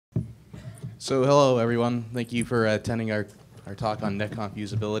So hello, everyone. Thank you for attending our talk on NETCONF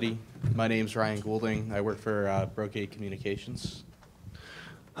Usability. My name's Ryan Goulding. I work for Brocade Communications.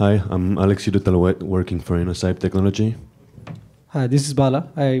 Hi, I'm Alexis de Talhouet, working for Inocybe Technology. Hi, this is Bala.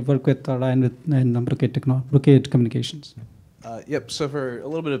 I work with Ryan in Brocade Communications. Yep, so for a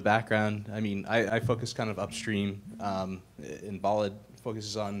little bit of background, I mean, I focus kind of upstream, and Bala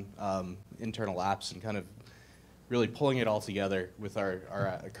focuses on internal apps and kind of really pulling it all together with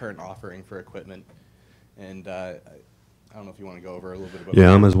our current offering for equipment. And I don't know if you want to go over a little bit about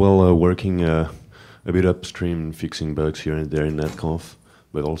Yeah, I'm as well working a bit upstream, fixing bugs here and there in NetConf,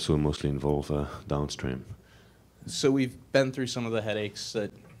 but also mostly involve downstream. So we've been through some of the headaches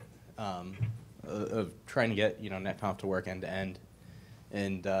that of trying to get NetConf to work end to end,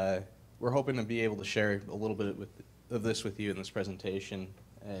 and we're hoping to be able to share a little bit of this with you in this presentation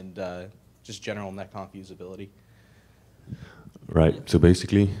and just general NetConf usability. Right. So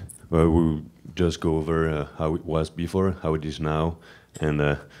basically, we'll just go over how it was before, how it is now,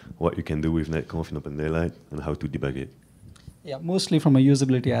 and what you can do with NetConf in OpenDaylight, and how to debug it. Yeah, mostly from a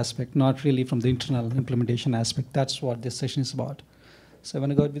usability aspect, not really from the internal implementation aspect. That's what this session is about. So I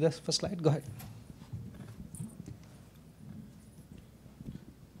want to go with the first slide. Go ahead.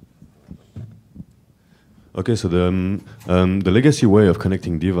 Okay, so the legacy way of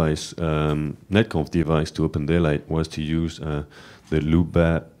connecting NetConf device to OpenDaylight was to use the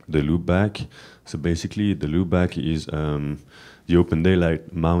loopback. So basically, the loopback is the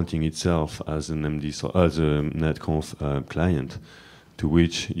OpenDaylight mounting itself as an MD-SAL, as a NetConf client, to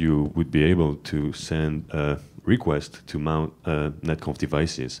which you would be able to send a request to mount NetConf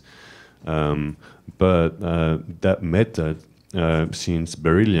devices. But that method, since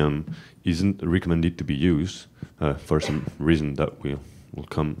Beryllium isn't recommended to be used for some reason that we'll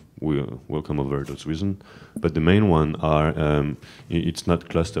come over those reasons. But the main one are it's not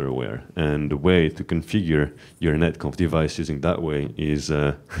cluster aware, and the way to configure your NetConf device using that way is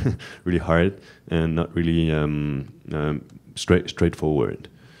really hard and not really straightforward.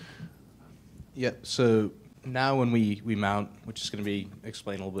 Yeah. So now when we mount, which is going to be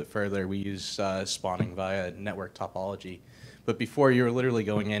explained a little bit further, we use spawning via network topology. But before, you were literally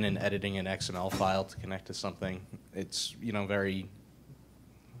going in and editing an XML file to connect to something. It's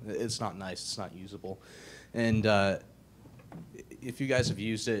it's not nice. It's not usable. And if you guys have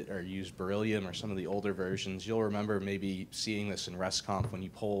used it or used Beryllium or some of the older versions, you'll remember maybe seeing this in RESTconf when you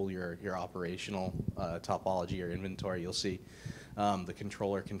pull your operational topology or inventory. You'll see the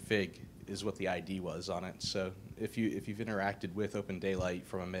controller config is what the ID was on it. So if you've interacted with OpenDaylight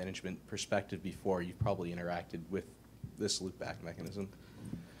from a management perspective before, you've probably interacted with this loopback mechanism.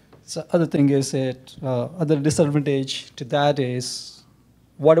 So other thing is that other disadvantage to that is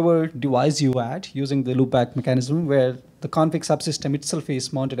whatever device you add using the loopback mechanism, where the config subsystem itself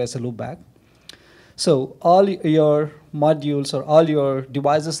is mounted as a loopback. So all your modules or all your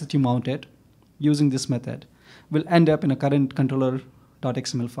devices that you mounted using this method will end up in a current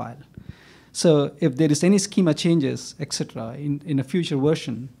controller.xml file. So if there is any schema changes, etc., in a future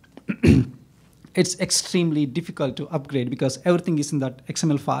version, it's extremely difficult to upgrade because everything is in that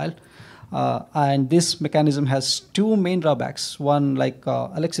XML file. And this mechanism has two main drawbacks. One, like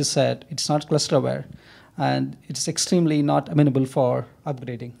Alexis said, it's not cluster aware, and it's extremely not amenable for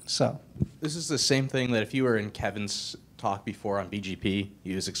upgrading. So this is the same thing that if you were in Kevin's talk before on BGP,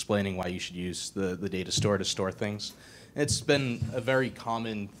 he was explaining why you should use the data store to store things. It's been a very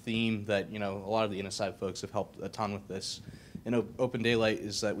common theme that a lot of the Inocybe folks have helped a ton with this. And OpenDaylight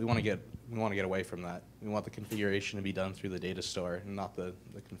is that we want to get away from that. We want the configuration to be done through the data store and not the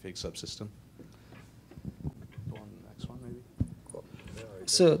config subsystem. Go on to the next one, maybe. Cool.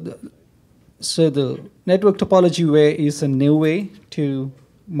 So the network topology way is a new way to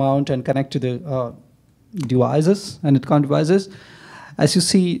mount and connect to the devices and NetConf devices. As you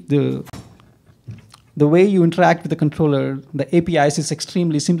see, the way you interact with the controller, the APIs is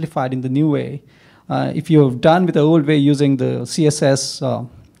extremely simplified in the new way. If you've done with the old way using the CSS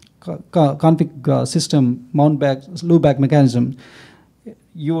config system loopback mechanism,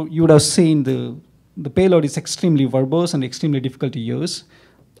 you would have seen the payload is extremely verbose and extremely difficult to use.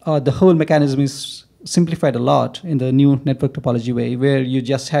 The whole mechanism is simplified a lot in the new network topology way, where you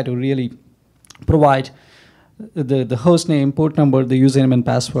just had to really provide the host name, port number, the username and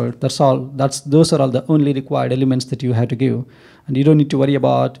password. That's all. Those are all the only required elements that you have to give, and you don't need to worry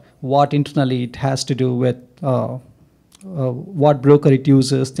about what internally it has to do with what broker it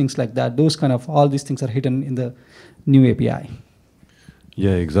uses, things like that. All these things are hidden in the new API.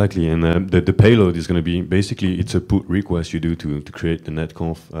 Yeah, exactly. And the payload is going to be basically it's a put request you do to create the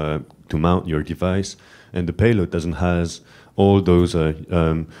NetConf to mount your device, and the payload doesn't has all those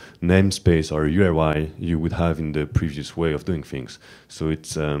namespace or URI you would have in the previous way of doing things. So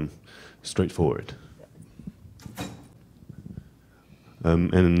it's straightforward.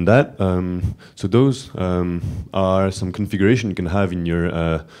 And that, so those are some configuration you can have in your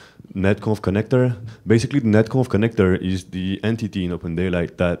NetConf connector. Basically, the NetConf connector is the entity in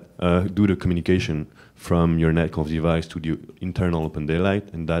OpenDaylight that do the communication from your NetConf device to the internal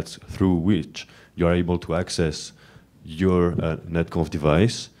OpenDaylight, and that's through which you are able to access your NetConf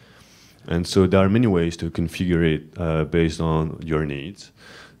device. And so there are many ways to configure it based on your needs.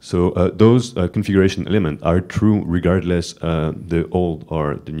 So those configuration elements are true regardless the old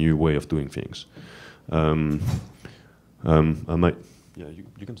or the new way of doing things. I might, yeah,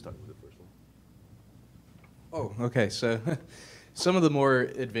 you can start with the first one. Oh, okay. So some of the more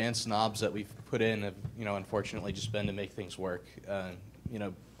advanced knobs that we've put in have, unfortunately just been to make things work.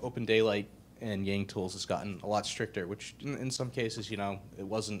 OpenDaylight and yangtools has gotten a lot stricter, which in some cases, it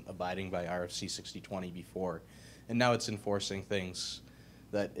wasn't abiding by RFC 6020 before, and now it's enforcing things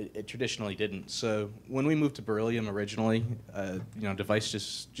that it traditionally didn't. So when we moved to Beryllium originally, device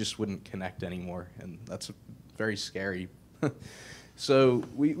just wouldn't connect anymore, and that's very scary. So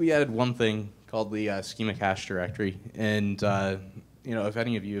we added one thing called the schema cache directory, and if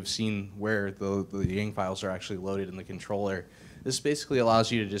any of you have seen where the Yang files are actually loaded in the controller, this basically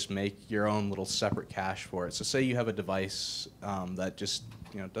allows you to just make your own little separate cache for it. So say you have a device that just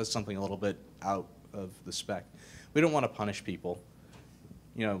does something a little bit out of the spec. We don't want to punish people.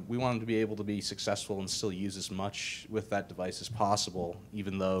 We want them to be able to be successful and still use as much with that device as possible,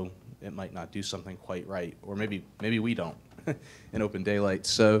 even though it might not do something quite right, or maybe we don't in OpenDaylight.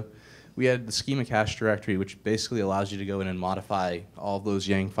 So we added the schema cache directory, which basically allows you to go in and modify all of those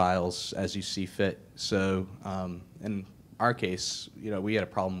Yang files as you see fit. So in our case, we had a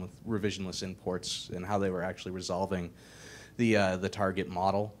problem with revisionless imports and how they were actually resolving the target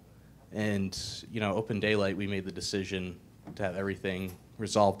model. And OpenDaylight, we made the decision to have everything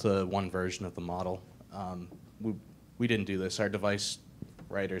resolved to one version of the model. We didn't do this. Our device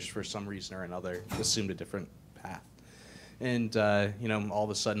writers, for some reason or another, assumed a different path. And all of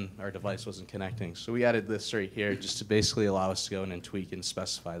a sudden, our device wasn't connecting. So we added this right here just to basically allow us to go in and tweak and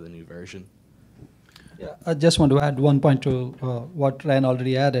specify the new version. Yeah, I just want to add one point to what Ryan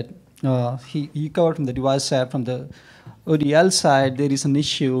already added. He covered from the device side. From the ODL side, there is an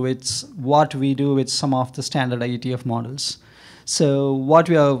issue with what we do with some of the standard IETF models. So what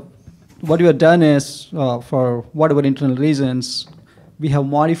we have done is, for whatever internal reasons, we have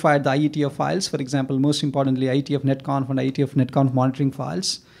modified the IETF files. For example, most importantly, IETF NetConf and IETF NetConf monitoring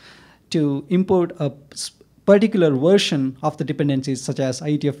files to import a particular version of the dependencies, such as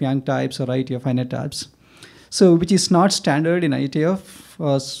IETF Yang types or IETF INET types. So which is not standard in IETF,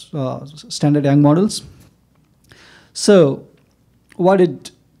 standard Yang models. So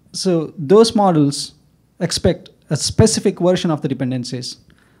those models expect a specific version of the dependencies,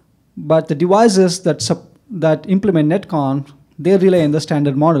 but the devices that implement NetConf, they rely on the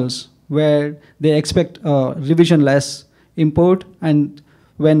standard models where they expect revisionless import, and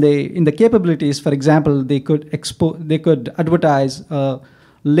when in the capabilities, for example, they could advertise a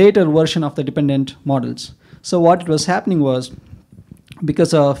later version of the dependent models. So what was happening was,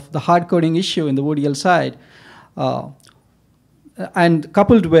 because of the hard coding issue in the ODL side, and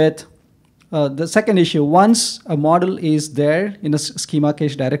coupled with the second issue, once a model is there in a schema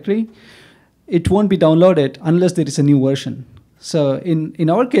cache directory, it won't be downloaded unless there is a new version. So in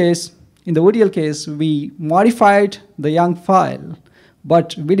our case, in the ODL case, we modified the Yang file,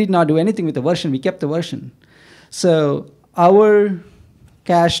 but we did not do anything with the version. We kept the version. So our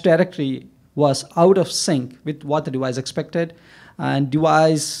cache directory was out of sync with what the device expected, and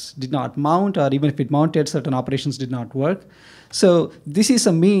device did not mount, or even if it mounted, certain operations did not work. So this is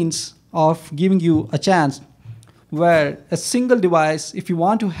a means of giving you a chance where a single device, if you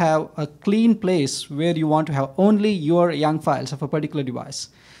want to have a clean place where you want to have only your Yang files of a particular device,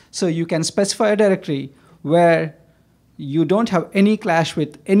 so you can specify a directory where you don't have any clash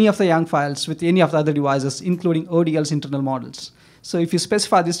with any of the Yang files with any of the other devices, including ODL's internal models. So if you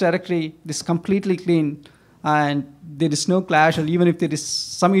specify this directory, this is completely clean, and there is no clash, or even if there is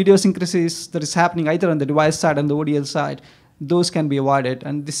some idiosyncrasies that is happening either on the device side and the ODL side, those can be avoided.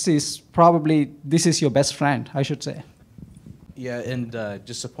 And this is your best friend, I should say. Yeah, and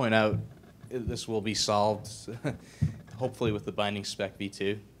just to point out, this will be solved, hopefully with the binding spec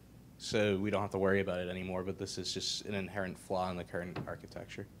v2. So we don't have to worry about it anymore, but this is just an inherent flaw in the current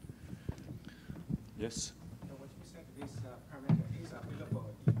architecture. Yes? So what you said, this parameter is available.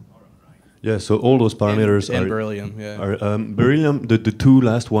 Yeah, so all those parameters and Beryllium, yeah. Beryllium, the two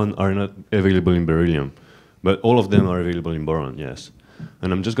last one are not available in Beryllium. But all of them are available in Boron, yes.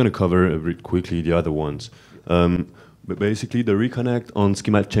 And I'm just going to cover quickly the other ones. But basically, the reconnect on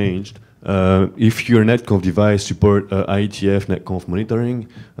schema changed. If your NetConf device support IETF NetConf monitoring,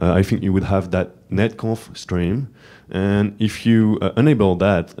 I think you would have that NetConf stream. And if you enable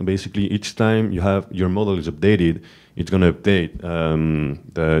that, basically each time you have your model is updated, it's going to update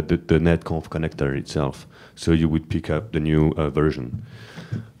the NetConf connector itself. So you would pick up the new version.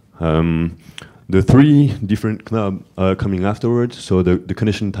 The three different knobs coming afterwards, so the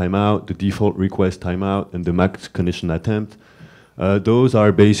condition timeout, the default request timeout, and the max condition attempt, those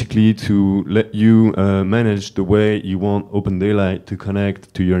are basically to let you manage the way you want OpenDaylight to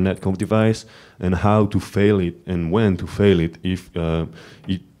connect to your NetConf device and how to fail it and when to fail it if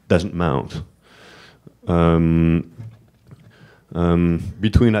it doesn't mount.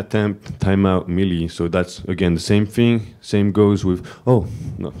 Between attempt, timeout, melee, so that's again the same thing. Same goes with, oh,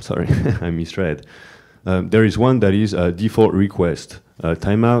 no, sorry, I misread. There is one that is a default request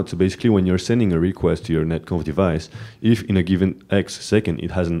timeout. So basically when you're sending a request to your NetConf device, if in a given X second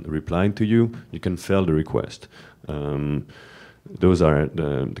it hasn't replied to you, you can fail the request. Those are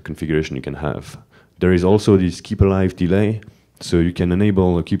the configuration you can have. There is also this keep alive delay. So you can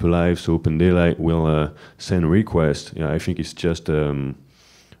enable a keep alive, so OpenDaylight will send a request. Yeah, I think it's just a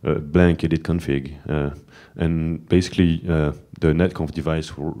blank edit config. And basically, the NetConf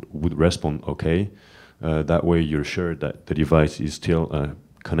device would respond OK. That way, you're sure that the device is still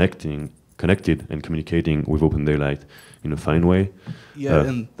connected and communicating with OpenDaylight in a fine way. Yeah,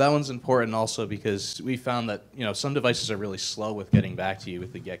 and that one's important also because we found that some devices are really slow with getting back to you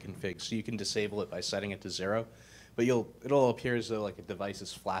with the get config. So you can disable it by setting it to 0. But it'll appear as though like a device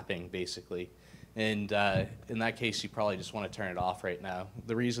is flapping, basically. And in that case, you probably just want to turn it off right now.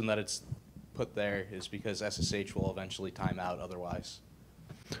 The reason that it's put there is because SSH will eventually time out otherwise.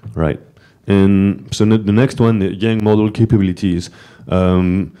 Right. And so the next one, the Yang model capabilities,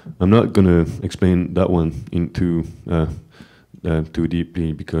 I'm not going to explain that one into too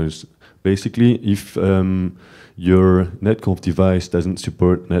deeply because basically if your NetConf device doesn't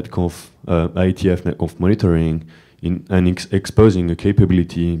support NetConf, IETF NetConf monitoring and exposing a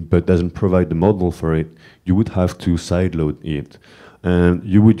capability but doesn't provide the model for it, you would have to sideload it. And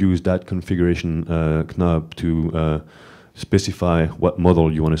you would use that configuration knob to specify what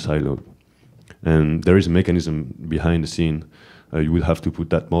model you want to sideload. And there is a mechanism behind the scene. You would have to put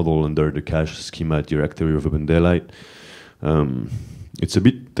that model under the cache schema directory of OpenDaylight. It's a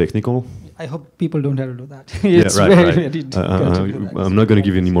bit technical. I hope people don't have to do that. It's right. I'm not going to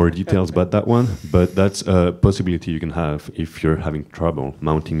give you any more details about that one, but that's a possibility you can have if you're having trouble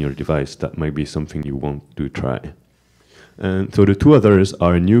mounting your device. That might be something you want to try. And so the two others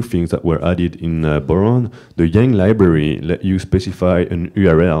are new things that were added in Boron. The Yang library let you specify an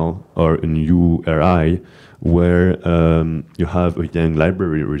URL or an URI where you have a Yang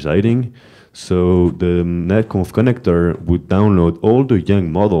library residing. So the NetConf connector would download all the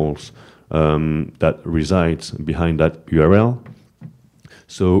Yang models that resides behind that URL.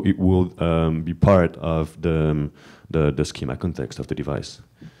 So it will be part of the schema context of the device.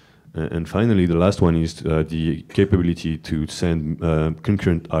 And finally, the last one is the capability to send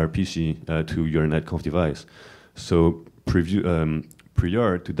concurrent RPC to your NetConf device. So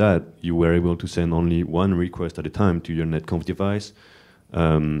prior to that, you were able to send only one request at a time to your NetConf device.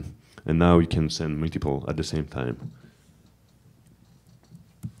 And now you can send multiple at the same time.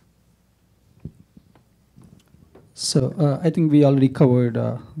 So I think we already covered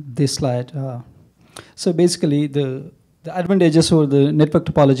this slide. So basically, the advantages over the network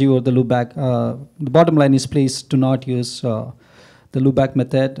topology or the loopback, the bottom line is please do not use the loopback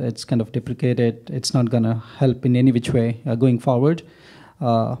method. It's kind of deprecated. It's not going to help in any which way going forward.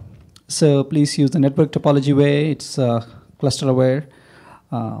 So please use the network topology way. It's cluster aware.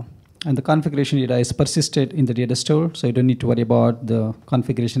 And the configuration data is persisted in the data store, so you don't need to worry about the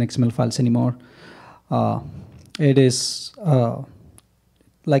configuration XML files anymore. It is,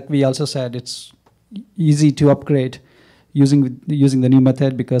 like we also said, it's easy to upgrade using the new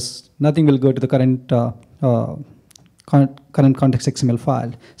method because nothing will go to the current context XML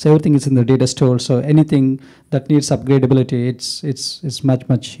file. So everything is in the data store. So anything that needs upgradability, it's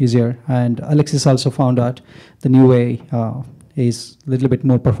much easier. And Alexis also found out the new way is a little bit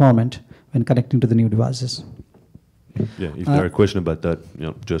more performant when connecting to the new devices. Yeah, if there are questions about that,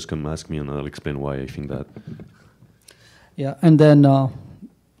 just come ask me and I'll explain why I think that. Yeah, and then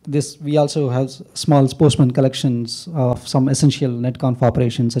we also have small Postman collections of some essential NetConf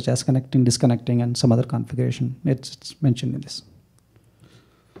operations such as connecting, disconnecting, and some other configuration. It's mentioned in this.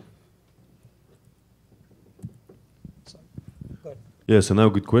 So, go ahead. Yeah, so now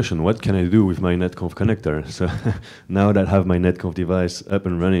good question. What can I do with my NetConf connector? So now that I have my NetConf device up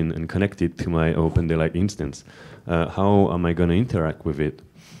and running and connected to my OpenDaylight instance, how am I going to interact with it?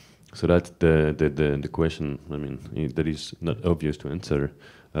 So that's the question. I mean, that is not obvious to answer.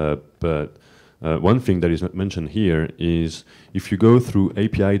 But one thing that is not mentioned here is if you go through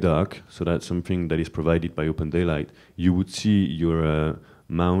API doc, so that's something that is provided by OpenDaylight, you would see your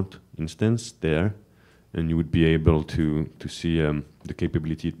mount instance there, and you would be able to see the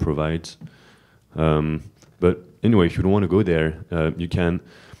capability it provides. But anyway, if you don't want to go there, you can,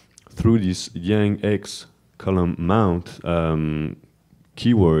 through this yangx column mount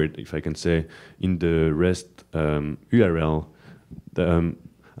keyword, if I can say, in the REST URL,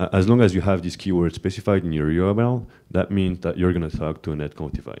 as long as you have this keyword specified in your URL, that means that you're going to talk to a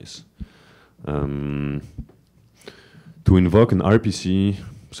NetConf device. To invoke an RPC,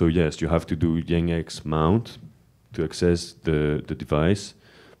 so yes, you have to do yangx mount to access the device.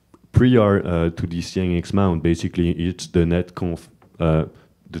 Prior to this yangx mount, basically it's the NetConf, the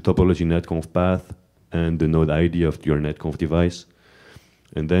topology NetConf path and the node ID of your NetConf device.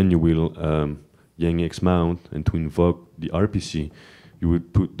 And then you will yangx mount, and to invoke the RPC, you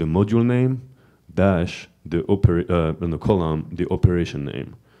would put the module name dash the column the operation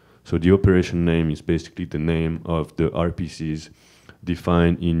name. So the operation name is basically the name of the RPCs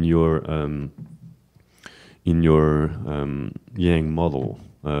defined in your Yang model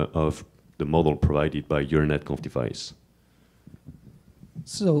of the model provided by your NetConf device.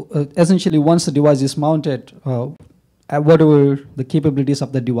 So essentially, once the device is mounted, whatever the capabilities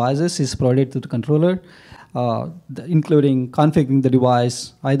of the devices is provided to the controller, including configuring the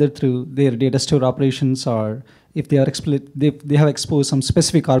device either through their data store operations, or if they are they have exposed some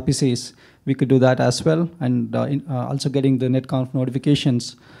specific RPCs, we could do that as well, and also getting the NetConf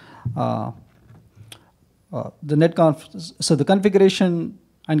notifications. The NetConf, so the configuration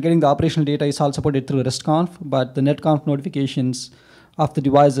and getting the operational data is all supported through RESTconf, but the NetConf notifications of the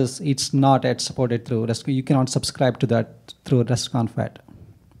devices, it's not yet supported through REST. You cannot subscribe to that through RESTconf yet.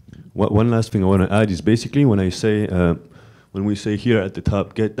 One last thing I want to add is basically when I say, when we say here at the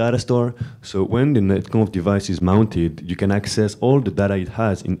top, get data store, so when the NetConf device is mounted, you can access all the data it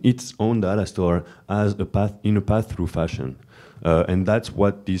has in its own data store as a path, in a path-through fashion. And that's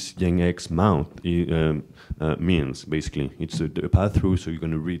what this yangx mount means, basically. It's a path-through, so you're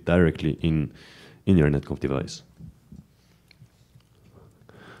going to read directly in your NetConf device.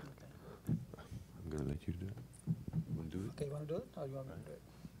 I'm going to let you do it. You want to do it? Okay, you want to do it, or you want me to do it?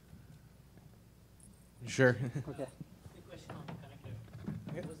 Sure. Okay. Quick question on the connector.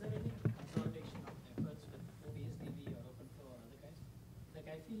 Okay. Was there any consolidation of efforts with OBSDB or OpenFlow or other guys? Like,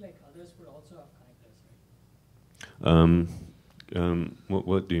 I feel like others would also have connectors, right?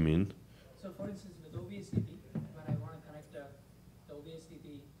 What do you mean? So, for instance, with OBSDB, when I want to connect the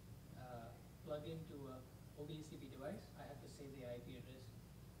OBSDB plugin to a OBSDB device, I have to say the IP address,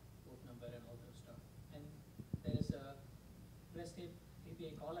 port number, and all those stuff. And there is a REST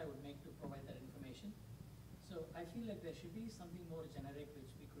API call I would make to provide that information. So I feel like there should be something more generic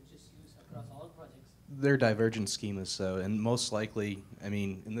which we could just use across all projects. They're divergent schemas, though, and most likely, I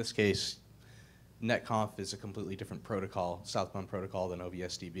mean, in this case, NetConf is a completely different protocol, southbound protocol, than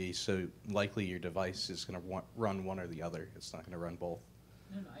OBSDB, so likely your device is going to run one or the other. It's not going to run both.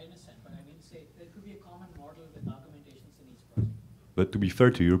 No, I understand, but I mean, say, there could be a common model with argumentations in each project. But to be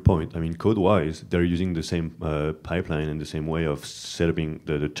fair to your point, I mean, code-wise, they're using the same pipeline and the same way of setting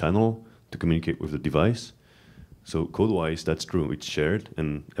the channel to communicate with the device. So code-wise, that's true. It's shared,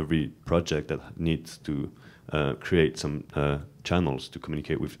 and every project that needs to create some channels to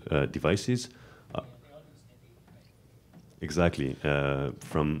communicate with devices. Exactly.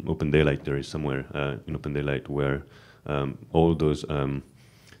 From OpenDaylight, there is somewhere in OpenDaylight where all those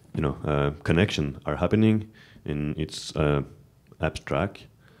connections are happening, and it's abstract.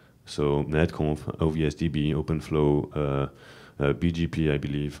 So NetConf, OVSDB, OpenFlow, BGP, I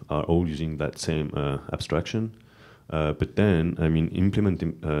believe, are all using that same abstraction. But then, I mean,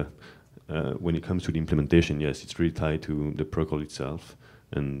 when it comes to the implementation, yes, it's really tied to the protocol itself.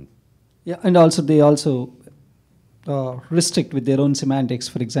 And yeah, and also they also restrict with their own semantics.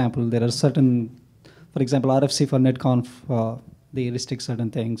 For example, there are certain, for example, RFC for NetConf, they restrict certain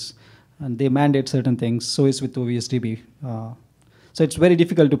things, and they mandate certain things. So is with OVSDB. So it's very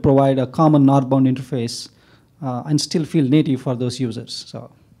difficult to provide a common northbound interface and still feel native for those users.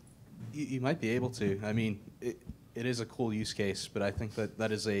 So You might be able to. I mean, it is a cool use case, but I think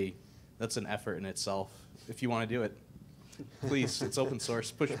that's an effort in itself. If you want to do it, please, it's open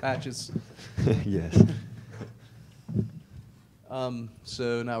source, push patches. yes.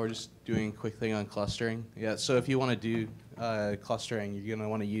 So now we're just doing a quick thing on clustering. Yeah, so if you want to do clustering, you're going to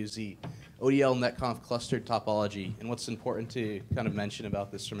want to use the ODL NetConf clustered topology. And what's important to kind of mention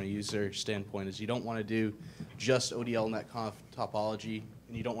about this from a user standpoint is you don't want to do just ODL NetConf topology,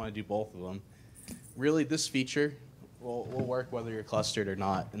 and you don't want to do both of them. Really, this feature will work whether you're clustered or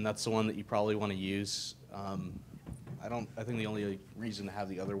not, and that's the one that you probably want to use. I think the only reason to have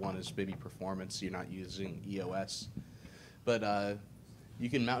the other one is maybe performance. You're not using EOS. But you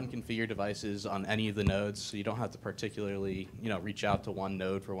can mount and configure devices on any of the nodes, so you don't have to particularly, reach out to one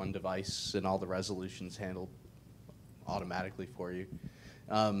node for one device, and all the resolutions handled automatically for you.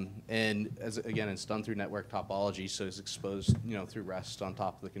 And again, it's done through network topology, so it's exposed, through REST on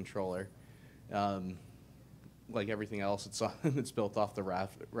top of the controller. Like everything else, it's built off the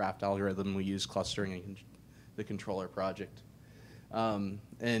Raft algorithm we use clustering in the controller project. And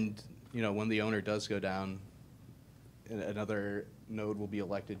when the owner does go down, another node will be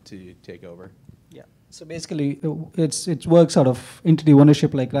elected to take over. Yeah. So basically, it works out of entity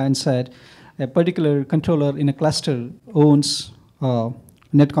ownership, like Ryan said. A particular controller in a cluster owns a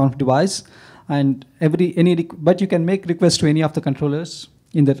NetConf device, and but you can make requests to any of the controllers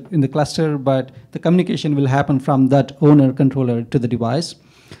in the cluster, but the communication will happen from that owner controller to the device.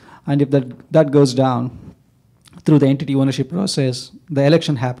 And if that goes down through the entity ownership process, the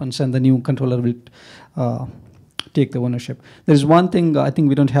election happens, and the new controller will take the ownership. There's one thing, I think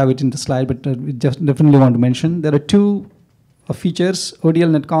we don't have it in the slide, but we just definitely want to mention. There are two features,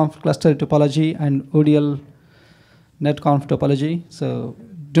 ODL NetConf cluster topology and ODL NetConf topology. So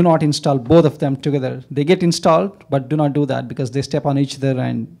do not install both of them together. They get installed, but do not do that because they step on each other,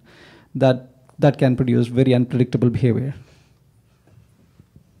 and that can produce very unpredictable behavior.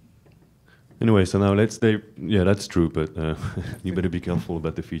 Anyway, so now let's say, yeah, that's true, but you better be careful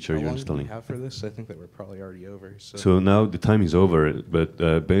about the feature you're installing. How long do we have for this? I think that we're probably already over. So now the time is over,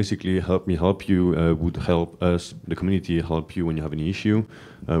 but basically help you would help us, the community, help you when you have any issue.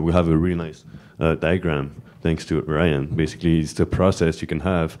 We have a really nice diagram, thanks to Ryan. Basically, it's the process you can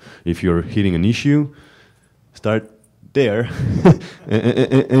have. If you're hitting an issue, start there,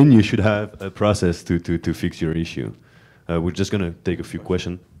 and you should have a process to fix your issue. We're just going to take a few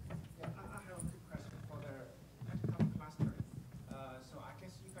questions.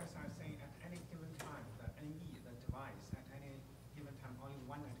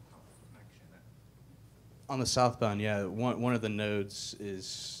 On the southbound, yeah, one of the nodes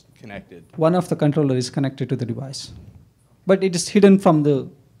is connected. One of the controller is connected to the device, but it is hidden from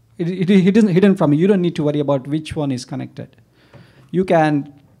hidden from you. You don't need to worry about which one is connected.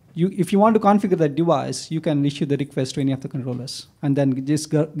 If you want to configure that device, you can issue the request to any of the controllers, and then it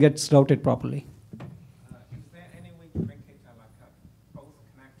just gets routed properly. Is there any way to make it both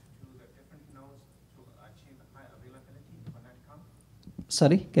connect to the different nodes to achieve high availability for NetConf?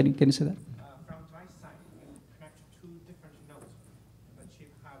 Sorry, can you say that?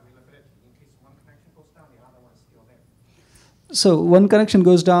 So one connection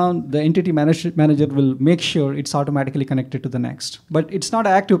goes down, the entity manager will make sure it's automatically connected to the next. But it's not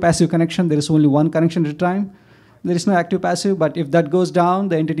an active-passive connection. There is only one connection at a time. There is no active-passive, but if that goes down,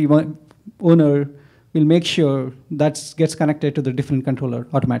 the entity owner will make sure that gets connected to the different controller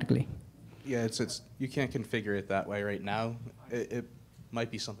automatically. Yeah, you can't configure it that way right now. It might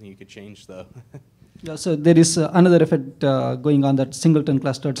be something you could change, though. Yeah, so there is another effort going on, that singleton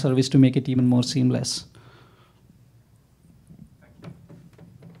clustered service, to make it even more seamless.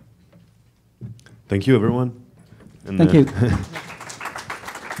 Thank you, everyone. And Thank you.